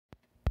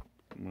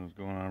What's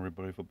going on,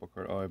 everybody? Football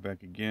Card Eye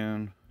back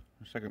again.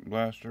 Second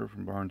blaster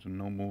from Barnes &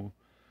 Noble,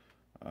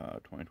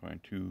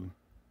 2022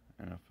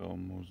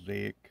 NFL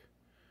Mosaic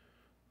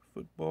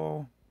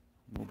football.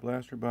 No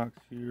blaster box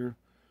here.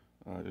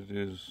 It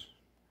is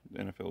the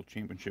NFL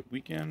Championship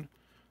weekend,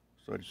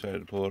 so I decided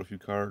to pull out a few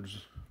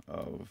cards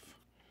of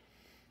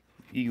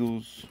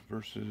Eagles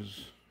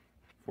versus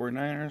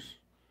 49ers,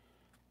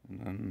 and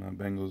then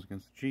Bengals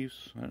against the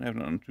Chiefs. I didn't have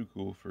nothing too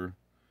cool for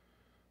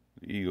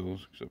the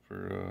Eagles, except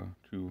for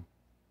two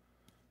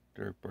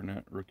Derek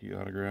Barnett rookie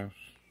autographs,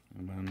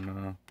 and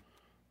then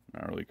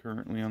not really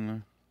currently on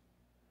the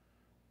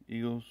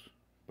Eagles,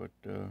 but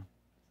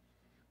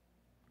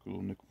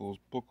cool Nick Foles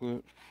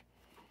booklet.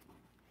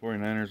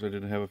 49ers, I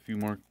did have a few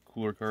more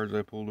cooler cards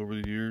I pulled over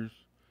the years,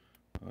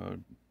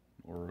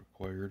 or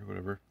acquired,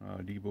 whatever.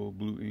 Debo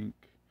Blue Ink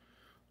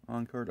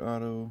on-card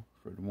auto,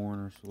 Fred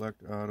Warner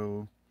Select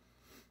auto,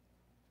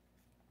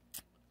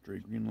 Dre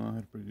Greenlaw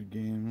had a pretty good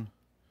game.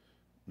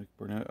 Nick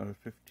Barnett out of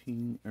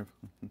 15.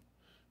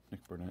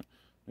 Nick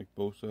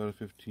Bosa out of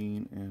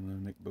 15,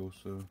 and Nick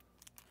Bosa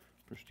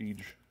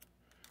Prestige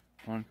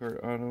on-card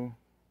auto.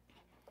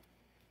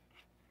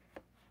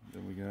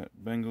 Then we got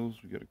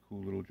Bengals. We got a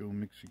cool little Joe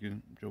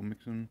Mixon.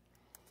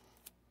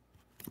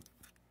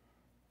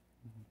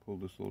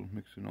 Pulled this little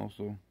Mixon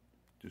also.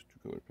 Just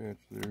two color patch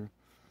there.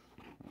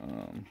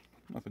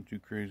 Nothing too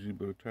crazy,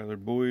 but a Tyler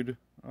Boyd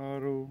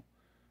auto,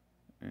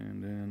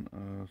 and then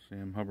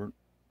Sam Hubbard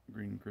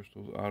Green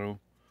Crystals auto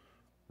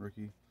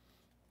rookie.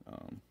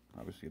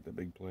 Obviously at the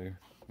big play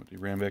with the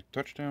ran back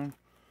touchdown.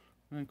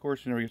 And of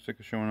course, you never get sick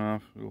of showing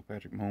off little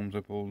Patrick Mahomes I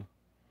pulled.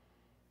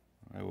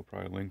 I will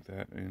probably link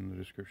that in the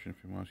description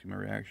if you want to see my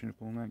reaction to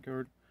pulling that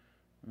card.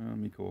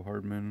 Mecole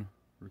Hardman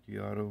rookie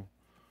auto.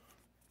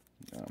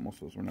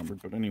 Most of those were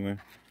numbered, but anyway,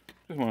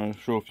 just want to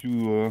show a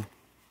few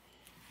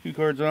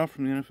cards off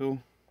from the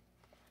NFL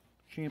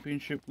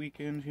Championship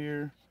weekend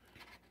here.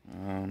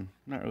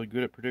 Not really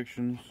good at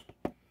predictions.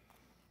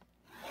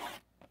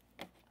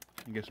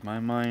 I guess my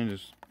mind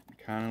is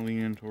kind of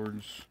leaning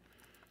towards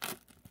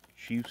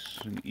Chiefs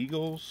and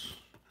Eagles,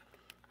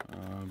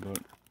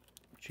 but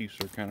Chiefs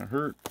are kind of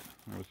hurt.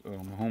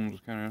 Mahomes was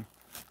kind of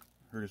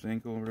hurt his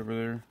ankle or whatever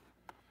there.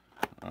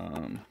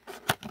 I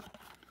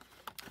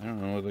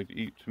don't know. Like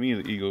to me,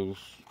 the Eagles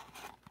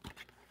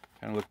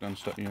kind of looked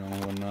unstoppable.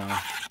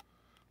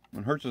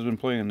 When Hurts has been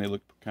playing, they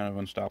look kind of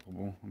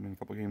unstoppable. I mean, a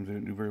couple games they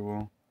didn't do very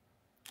well.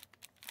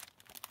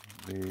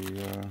 They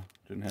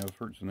didn't have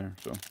Hurts in there,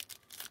 so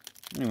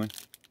anyway,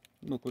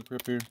 a little quick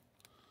rip here.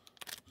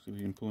 See if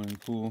we can pull anything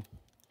cool.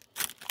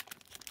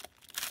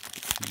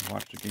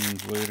 Watch the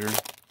games later.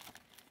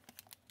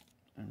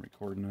 I'm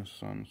recording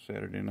this on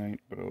Saturday night,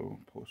 but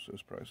I'll post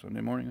this probably Sunday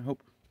morning, I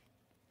hope.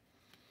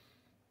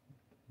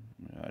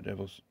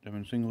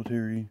 Devin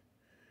Singletary,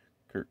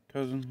 Kirk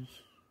Cousins,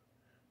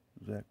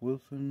 Zach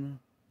Wilson,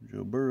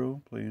 Joe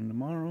Burrow playing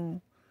tomorrow.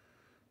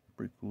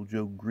 Pretty cool.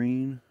 Joe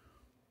Green,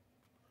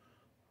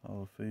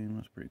 Hall of Fame,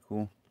 that's pretty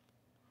cool.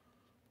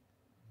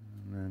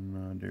 And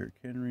then Derrick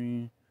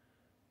Henry,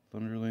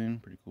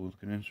 Thunderland, pretty cool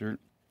looking insert.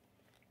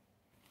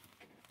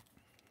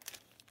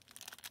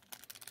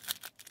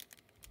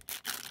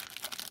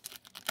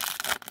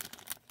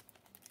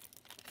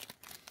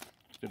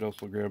 Did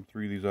also grab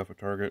 3 of these off of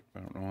Target.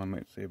 I don't know, I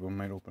might save them,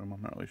 might open them,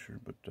 I'm not really sure.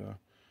 But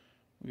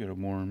we got a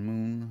Warren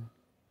Moon,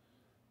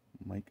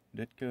 Mike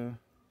Ditka,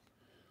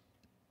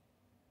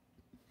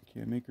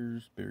 Cam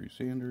Akers, Barry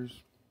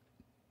Sanders.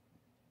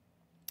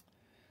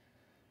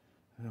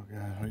 Oh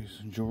god, how do you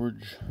say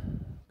George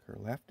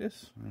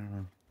Karlaftis? I don't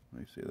know how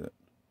you say that.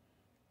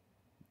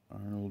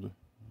 Arnold,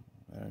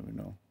 I don't even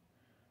know.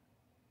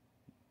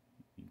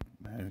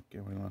 I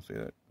can't really want to say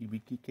that.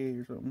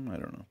 EBTK or something? I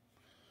don't know.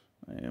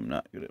 I am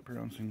not good at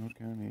pronouncing those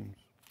kind of names.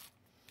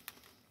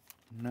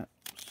 I'm not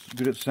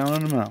good at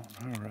sounding them out.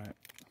 Alright.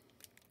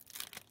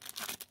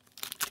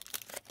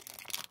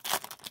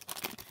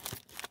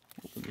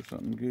 Hoping there's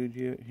something good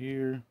yet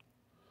here.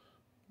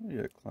 We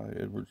got Clyde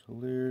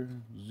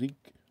Edwards-Helaire,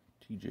 Zeke,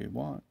 TJ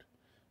Watt,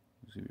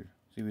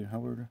 Xavier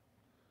Howard,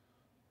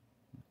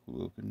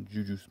 cool looking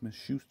Juju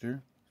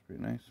Smith-Schuster. It's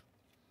pretty nice.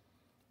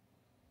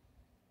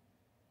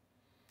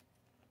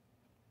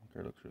 The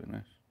card looks really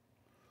nice.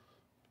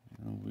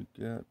 And we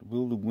got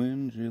Will to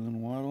Win, Jalen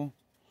Waddle.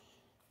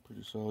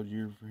 Pretty solid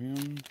year for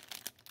him.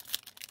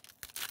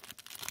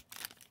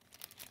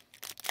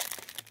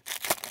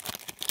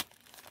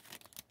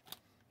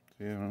 So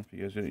yeah, I don't know if you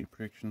guys have any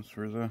predictions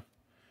for the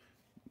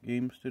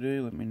games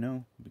today. Let me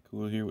know. It'd be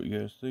cool to hear what you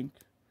guys think.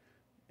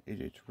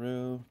 AJ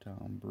Terrell,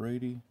 Tom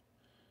Brady,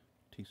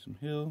 Taysom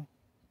Hill,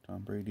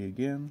 Tom Brady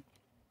again,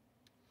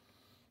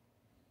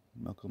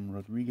 Malcolm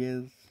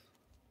Rodriguez,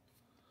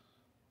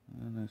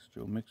 and that's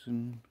Joe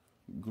Mixon.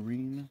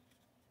 Green.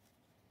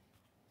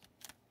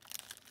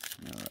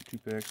 2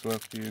 packs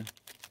left here.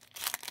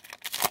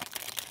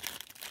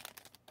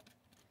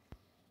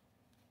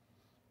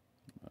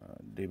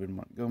 David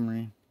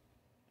Montgomery,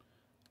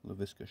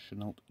 LaVisca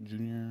Chenault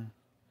Jr.,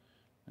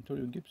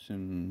 Antonio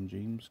Gibson,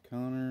 James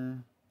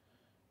Conner,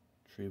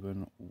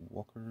 Trayvon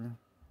Walker,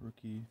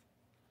 rookie,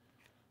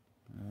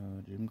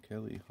 Jim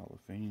Kelly, Hall of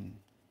Fame.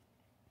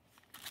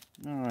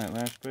 Alright,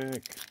 last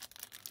pack.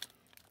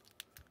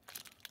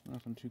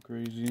 Nothing too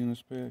crazy in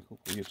this pack.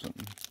 Hopefully get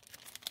something.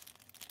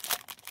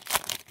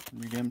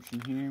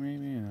 Redemption here,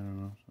 maybe? I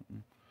don't know.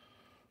 Something.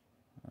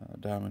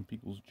 Diamond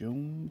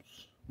Peoples-Jones,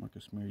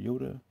 Marcus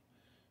Mariota,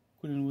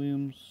 Quinn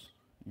Williams,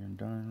 Aaron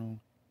Donald,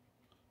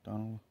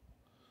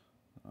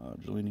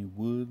 Jelani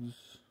Woods,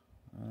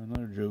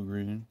 another Joe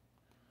Green.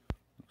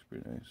 Looks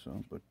pretty nice,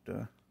 so, but,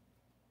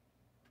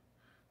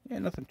 yeah,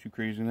 nothing too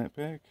crazy in that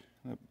pack.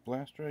 That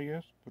blaster, I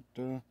guess, but,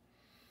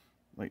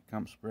 like,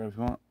 comment, subscribe if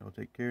you want. I'll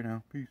take care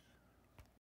now. Peace.